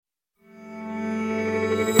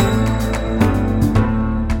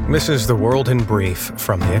This is The World in Brief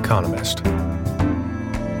from The Economist.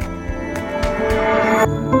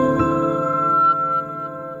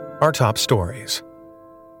 Our top stories.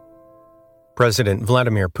 President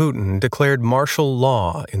Vladimir Putin declared martial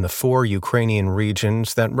law in the 4 Ukrainian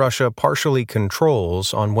regions that Russia partially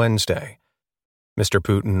controls on Wednesday. Mr.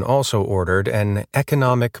 Putin also ordered an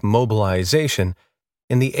economic mobilization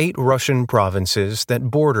in the 8 Russian provinces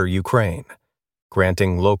that border Ukraine,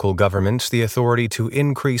 granting local governments the authority to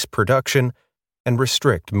increase production and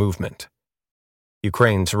restrict movement.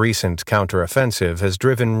 Ukraine's recent counteroffensive has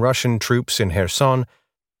driven Russian troops in Kherson,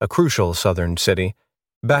 a crucial southern city,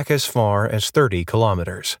 back as far as 30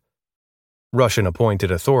 kilometers.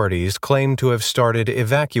 Russian-appointed authorities claim to have started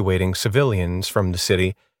evacuating civilians from the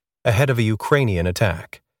city ahead of a Ukrainian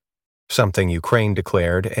attack, something Ukraine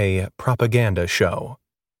declared a propaganda show.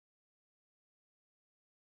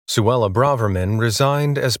 Suella Braverman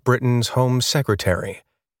resigned as Britain's Home Secretary,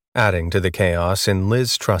 adding to the chaos in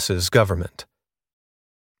Liz Truss's government.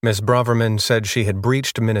 Ms. Braverman said she had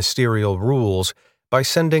breached ministerial rules by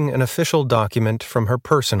sending an official document from her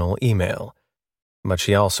personal email, but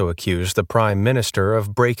she also accused the Prime Minister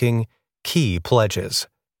of breaking key pledges.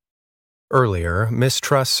 Earlier, Ms.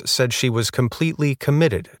 Truss said she was completely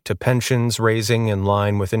committed to pensions raising in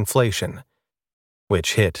line with inflation,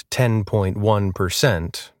 which hit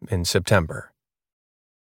 10.1% in September.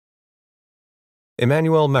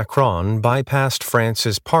 Emmanuel Macron bypassed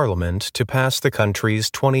France's parliament to pass the country's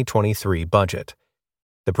 2023 budget.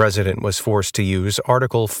 The president was forced to use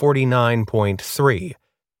Article 49.3,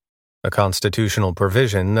 a constitutional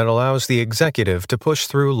provision that allows the executive to push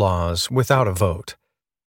through laws without a vote.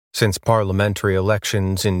 Since parliamentary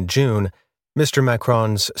elections in June, Mr.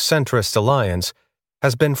 Macron's centrist alliance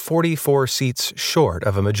has been 44 seats short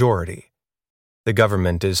of a majority. The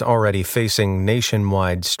government is already facing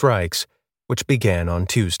nationwide strikes, which began on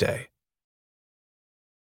Tuesday.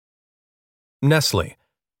 Nestlé,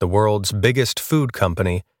 the world's biggest food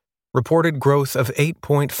company, reported growth of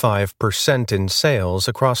 8.5% in sales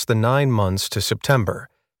across the 9 months to September,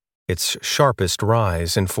 its sharpest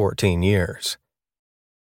rise in 14 years.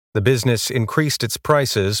 The business increased its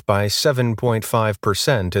prices by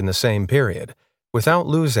 7.5% in the same period, without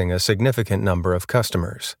losing a significant number of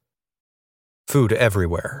customers. Food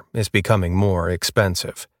everywhere is becoming more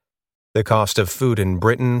expensive. The cost of food in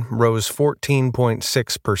Britain rose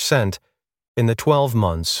 14.6% in the 12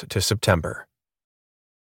 months to September.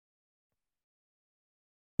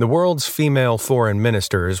 The world's female foreign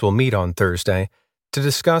ministers will meet on Thursday to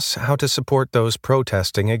discuss how to support those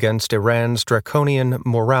protesting against Iran's draconian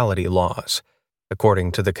morality laws,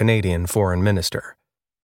 according to the Canadian foreign minister.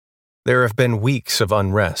 There have been weeks of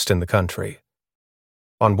unrest in the country.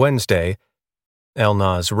 On Wednesday,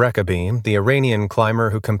 Elnaz Rekabi, the Iranian climber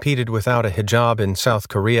who competed without a hijab in South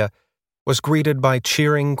Korea, was greeted by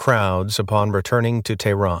cheering crowds upon returning to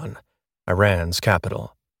Tehran, Iran's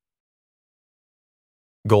capital.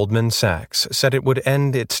 Goldman Sachs said it would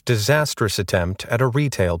end its disastrous attempt at a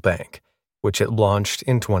retail bank, which it launched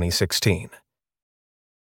in 2016.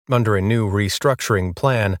 Under a new restructuring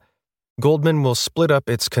plan, Goldman will split up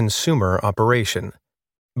its consumer operation,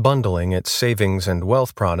 bundling its savings and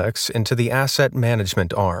wealth products into the asset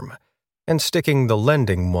management arm and sticking the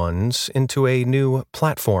lending ones into a new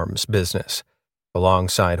platforms business,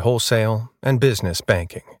 alongside wholesale and business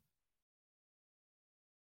banking.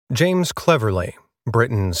 James Cleverly,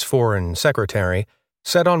 Britain's Foreign Secretary,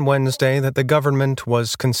 said on Wednesday that the government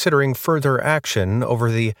was considering further action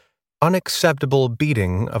over the unacceptable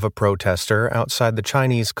beating of a protester outside the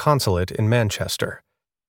Chinese consulate in Manchester.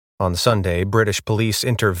 On Sunday, British police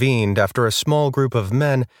intervened after a small group of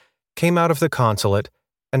men came out of the consulate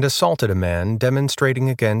and assaulted a man demonstrating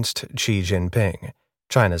against Xi Jinping,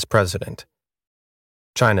 China's president.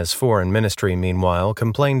 China's foreign ministry, meanwhile,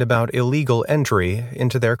 complained about illegal entry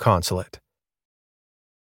into their consulate.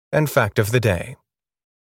 And fact of the day: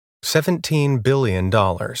 $17 billion,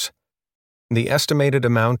 the estimated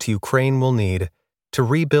amount Ukraine will need to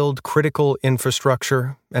rebuild critical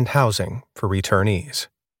infrastructure and housing for returnees.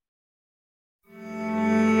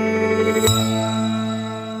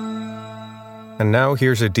 And now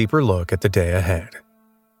here's a deeper look at the day ahead.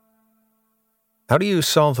 How do you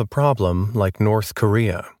solve a problem like North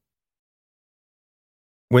Korea?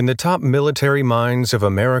 When the top military minds of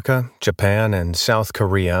America, Japan, and South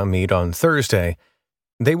Korea meet on Thursday,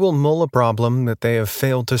 they will mull a problem that they have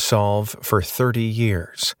failed to solve for 30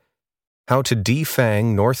 years: how to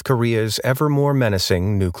defang North Korea's ever more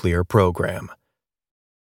menacing nuclear program.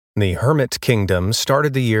 The Hermit Kingdom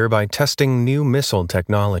started the year by testing new missile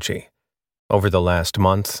technology. Over the last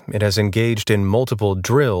month, it has engaged in multiple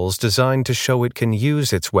drills designed to show it can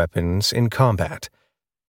use its weapons in combat.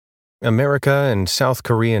 America and South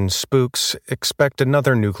Korean spooks expect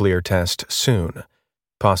another nuclear test soon,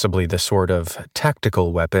 possibly the sort of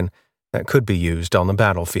tactical weapon that could be used on the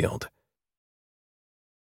battlefield.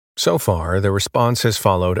 So far, the response has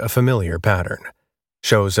followed a familiar pattern.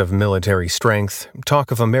 Shows of military strength,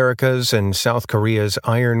 talk of America's and South Korea's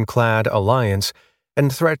ironclad alliance,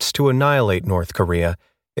 and threats to annihilate North Korea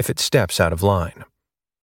if it steps out of line.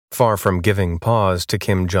 Far from giving pause to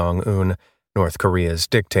Kim Jong-un, North Korea's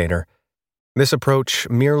dictator, this approach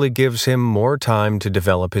merely gives him more time to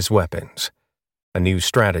develop his weapons. A new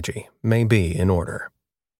strategy may be in order.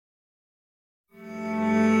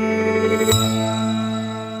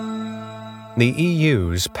 The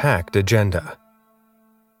EU's packed agenda.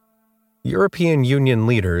 European Union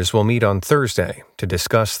leaders will meet on Thursday to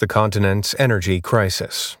discuss the continent's energy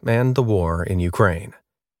crisis and the war in Ukraine.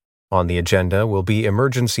 On the agenda will be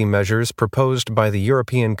emergency measures proposed by the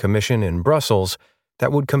European Commission in Brussels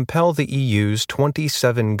that would compel the EU's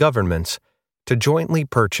 27 governments to jointly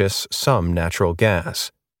purchase some natural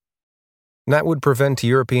gas. That would prevent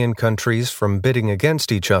European countries from bidding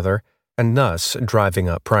against each other and thus driving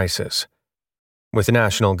up prices. With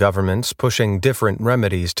national governments pushing different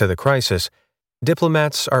remedies to the crisis,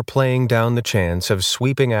 diplomats are playing down the chance of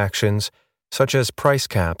sweeping actions such as price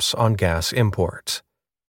caps on gas imports.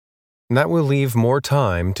 That will leave more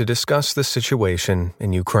time to discuss the situation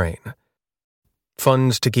in Ukraine.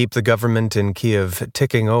 Funds to keep the government in Kyiv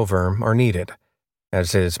ticking over are needed,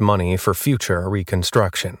 as is money for future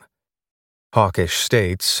reconstruction. Hawkish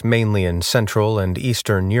states, mainly in Central and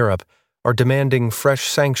Eastern Europe, are demanding fresh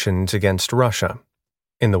sanctions against Russia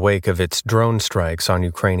in the wake of its drone strikes on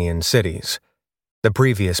Ukrainian cities. The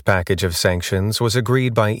previous package of sanctions was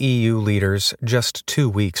agreed by EU leaders just 2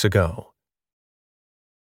 weeks ago.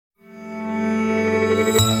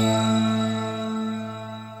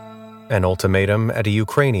 An ultimatum at a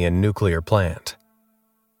Ukrainian nuclear plant.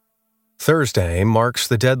 Thursday marks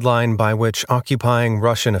the deadline by which occupying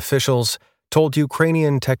Russian officials told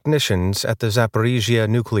Ukrainian technicians at the Zaporizhzhia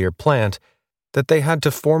nuclear plant that they had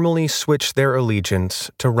to formally switch their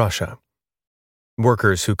allegiance to Russia.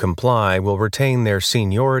 Workers who comply will retain their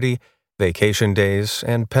seniority, vacation days,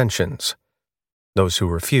 and pensions. Those who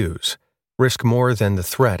refuse risk more than the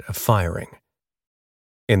threat of firing.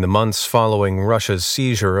 In the months following Russia's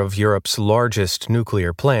seizure of Europe's largest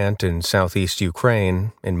nuclear plant in southeast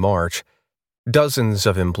Ukraine in March, dozens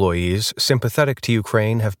of employees sympathetic to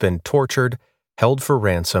Ukraine have been tortured, held for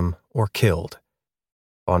ransom, or killed.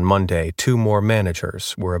 On Monday, 2 more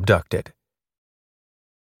managers were abducted.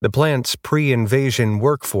 The plant's pre-invasion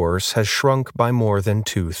workforce has shrunk by more than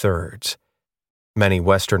 2/3. Many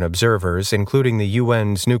Western observers, including the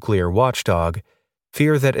UN's nuclear watchdog,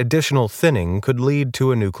 fear that additional thinning could lead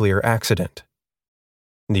to a nuclear accident.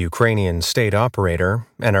 The Ukrainian state operator,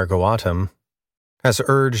 Energoatom, has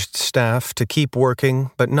urged staff to keep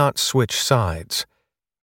working but not switch sides.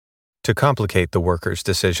 To complicate the workers'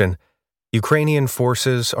 decision, Ukrainian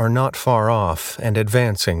forces are not far off and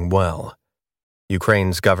advancing well.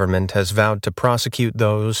 Ukraine's government has vowed to prosecute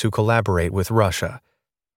those who collaborate with Russia,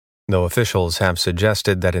 though officials have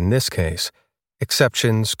suggested that in this case,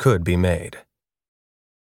 exceptions could be made.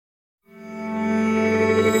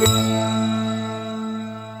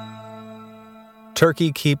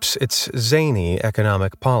 Turkey keeps its zany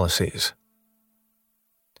economic policies.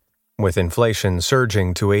 With inflation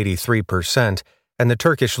surging to 83% and the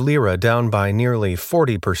Turkish lira down by nearly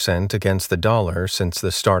 40% against the dollar since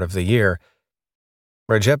the start of the year,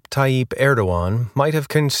 Recep Tayyip Erdogan might have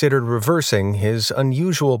considered reversing his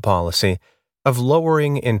unusual policy of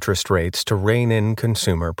lowering interest rates to rein in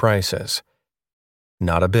consumer prices.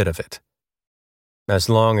 Not a bit of it. As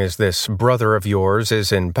long as this brother of yours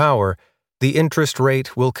is in power, the interest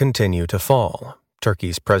rate will continue to fall,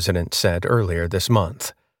 Turkey's president said earlier this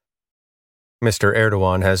month. Mr.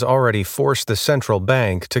 Erdogan has already forced the central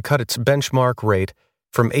bank to cut its benchmark rate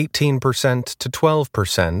from 18% to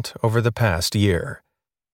 12% over the past year.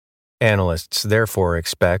 Analysts therefore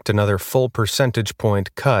expect another full percentage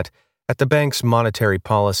point cut at the bank's Monetary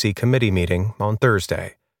Policy Committee meeting on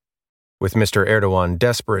Thursday. With Mr. Erdogan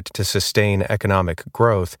desperate to sustain economic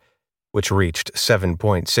growth, which reached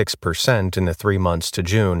 7.6% in the 3 months to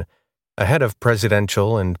June, ahead of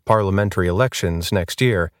presidential and parliamentary elections next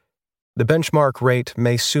year, the benchmark rate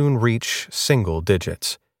may soon reach single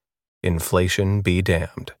digits. Inflation be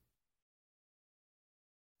damned.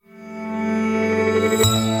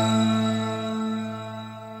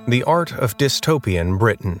 The Art of Dystopian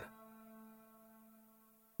Britain.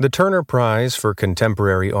 The Turner Prize for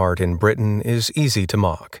Contemporary Art in Britain is easy to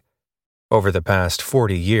mock. Over the past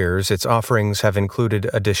 40 years, its offerings have included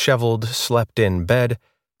a disheveled, slept-in bed,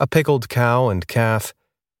 a pickled cow and calf,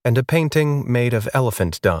 and a painting made of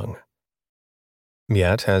elephant dung.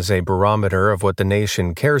 Yet, as a barometer of what the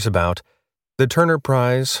nation cares about, the Turner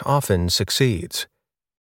Prize often succeeds.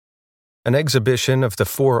 An exhibition of the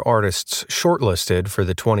 4 artists shortlisted for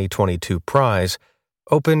the 2022 prize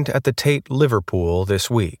opened at the Tate, Liverpool this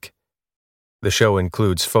week. The show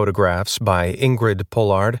includes photographs by Ingrid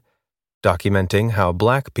Pollard, documenting how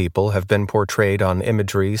Black people have been portrayed on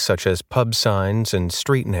imagery such as pub signs and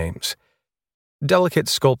street names, delicate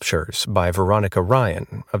sculptures by Veronica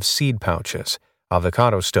Ryan of seed pouches,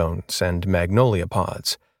 avocado stones, and magnolia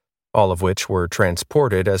pods, all of which were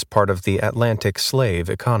transported as part of the Atlantic slave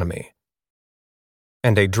economy,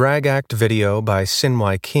 and a drag act video by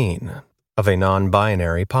Sinwai Keen of a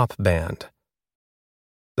non-binary pop band.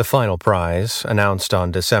 The final prize, announced on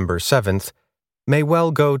December 7th, may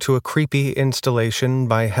well go to a creepy installation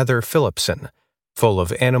by Heather Phillipson, full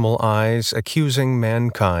of animal eyes accusing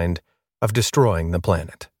mankind of destroying the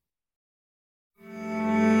planet.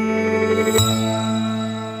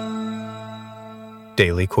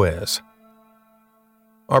 Daily Quiz.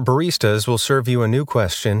 Our baristas will serve you a new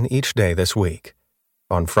question each day this week.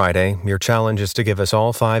 On Friday, your challenge is to give us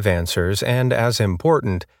all 5 answers and, as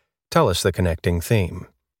important, tell us the connecting theme.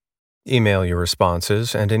 Email your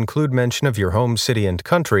responses and include mention of your home city and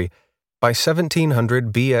country by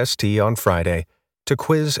 1700 BST on Friday to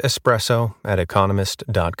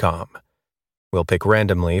quizespresso@economist.com. We'll pick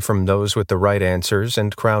randomly from those with the right answers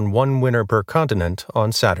and crown 1 winner per continent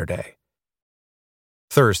on Saturday.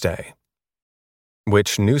 Thursday.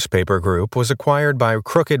 Which newspaper group was acquired by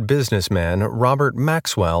crooked businessman Robert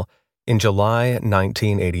Maxwell in July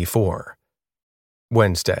 1984?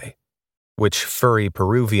 Wednesday. Which furry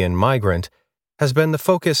Peruvian migrant has been the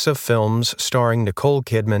focus of films starring Nicole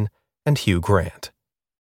Kidman and Hugh Grant?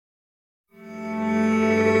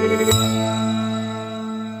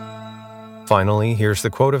 Finally, here's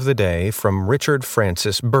the quote of the day from Richard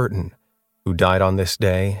Francis Burton, who died on this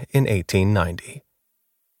day in 1890.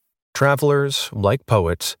 Travelers, like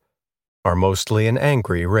poets, are mostly an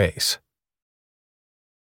angry race.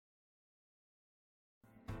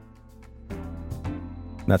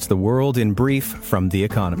 That's the world in brief from The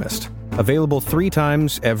Economist, available 3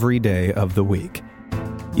 times every day of the week.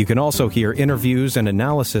 You can also hear interviews and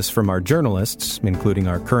analysis from our journalists, including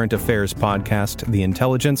our current affairs podcast, The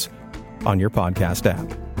Intelligence, on your podcast app.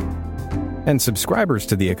 And subscribers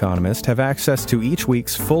to The Economist have access to each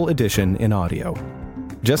week's full edition in audio.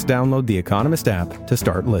 Just download the Economist app to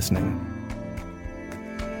start listening.